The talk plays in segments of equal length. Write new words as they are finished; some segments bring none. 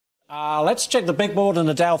Let's check the big board and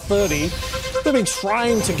the Dow 30. We've been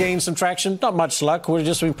trying to gain some traction. Not much luck. We're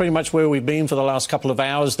just been pretty much where we've been for the last couple of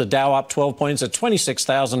hours. The Dow up 12 points at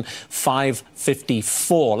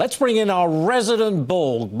 26,554. Let's bring in our resident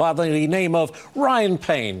bull by the name of Ryan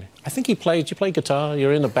Payne. I think you play guitar.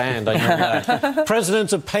 You're in a band. I know that.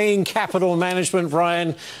 President of Payne Capital Management.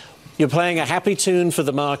 Ryan, you're playing a happy tune for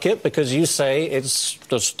the market because you say it's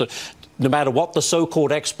just no matter what the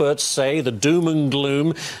so-called experts say, the doom and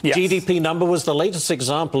gloom. Yes. GDP number was the latest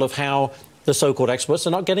example of how the so-called experts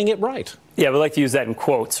are not getting it right. Yeah, we like to use that in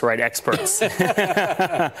quotes, right? Experts. Right.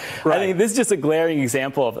 I think this is just a glaring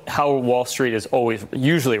example of how Wall Street is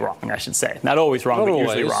usually wrong, I should say. Not always wrong, but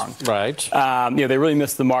usually wrong. Right. They really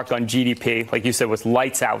missed the mark on GDP. Like you said, was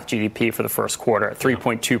lights out with GDP for the first quarter at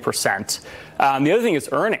 3.2%. The other thing is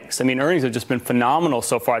earnings. I mean, earnings have just been phenomenal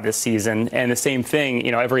so far this season. And the same thing,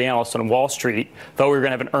 every analyst on Wall Street thought we were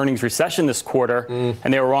going to have an earnings recession this quarter,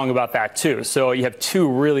 and they were wrong about that too. So you have two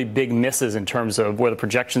really big misses in terms of where the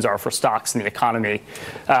projections are for stocks and the economy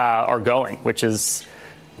are going, which is,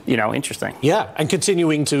 interesting. Yeah, and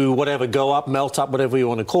continuing to go up, melt up, whatever you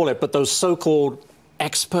want to call it. But those so-called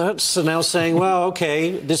experts are now saying, well,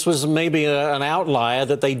 okay, this was maybe an outlier,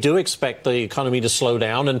 that they do expect the economy to slow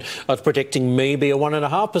down and are predicting maybe a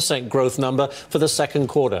 1.5% growth number for the second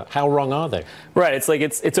quarter. How wrong are they? Right. It's like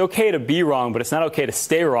it's okay to be wrong, but it's not okay to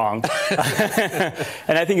stay wrong.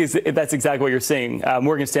 And I think that's exactly what you're saying.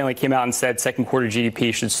 Morgan Stanley came out and said second quarter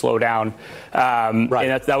GDP should slow down. Right.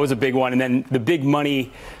 And that was a big one. And then the big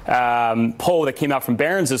money poll that came out from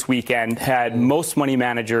Barron's this weekend had most money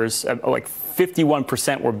managers, like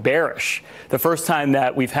 51% were bearish. The first time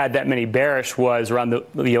that we've had that many bearish was around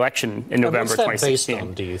the election in November 2016. What's that based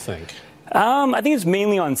on, do you think? I think it's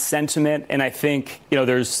mainly on sentiment, and I think,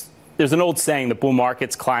 there's an old saying, the bull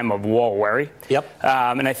markets climb a wall worry. Yep.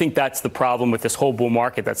 And I think that's the problem with this whole bull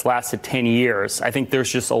market that's lasted 10 years. I think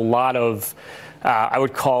there's just a lot of, I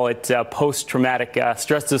would call it post-traumatic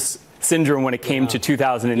stress syndrome when it came to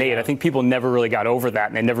 2008. I think people never really got over that,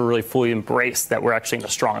 and they never really fully embraced that we're actually in a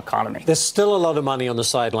strong economy. There's still a lot of money on the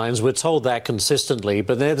sidelines. We're told that consistently,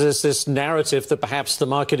 but there's this narrative that perhaps the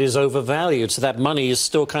market is overvalued, so that money is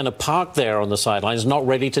still kind of parked there on the sidelines, not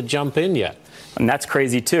ready to jump in yet. And that's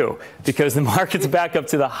crazy, too, because the market's back up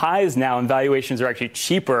to the highs now, and valuations are actually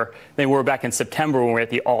cheaper than they were back in September when we were at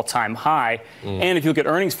the all-time high. And if you look at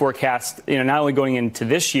earnings forecasts, not only going into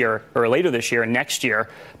this year or later this year and next year,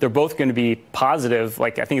 they're both going to be positive.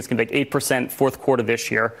 Like, I think it's going to be like 8% fourth quarter this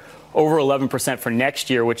year, over 11% for next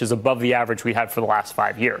year, which is above the average we had for the last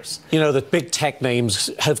 5 years. The big tech names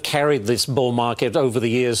have carried this bull market over the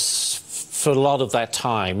years for a lot of that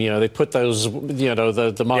time. They put those,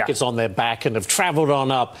 the markets on their back and have traveled on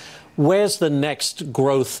up. Where's the next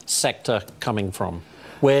growth sector coming from?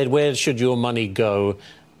 Where should your money go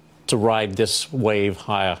to ride this wave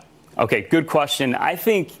higher? Okay, good question. I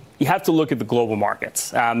think you have to look at the global markets.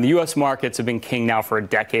 The U.S. markets have been king now for a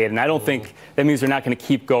decade, and I don't think that means they're not going to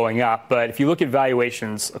keep going up. But if you look at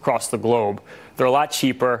valuations across the globe, they're a lot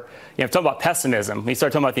cheaper. Talk about pessimism. We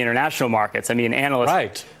start talking about the international markets. I mean,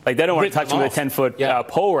 analysts, they don't want to touch them with a 10-foot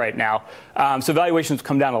pole right now. So valuations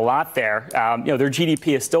come down a lot there. Their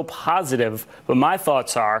GDP is still positive, but my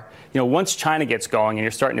thoughts are, once China gets going, and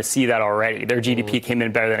you're starting to see that already, their GDP came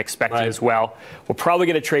in better than expected as well. We'll probably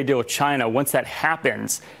get a trade deal with China. Once that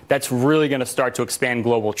happens, that's really going to start to expand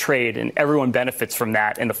global trade, and everyone benefits from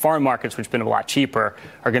that. And the foreign markets, which have been a lot cheaper,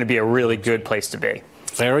 are going to be a really good place to be.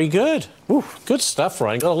 Very good. Ooh, good stuff,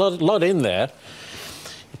 Ryan. Got a lot in there.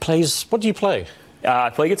 What do you play? I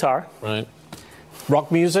play guitar. Right.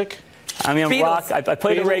 Rock music? I mean, rock. I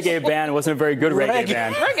played a reggae band. It wasn't a very good reggae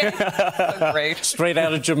band. Reggae. Great. Straight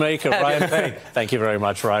out of Jamaica, Ryan Payne. Thank you very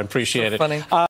much, Ryan. Appreciate it. Funny.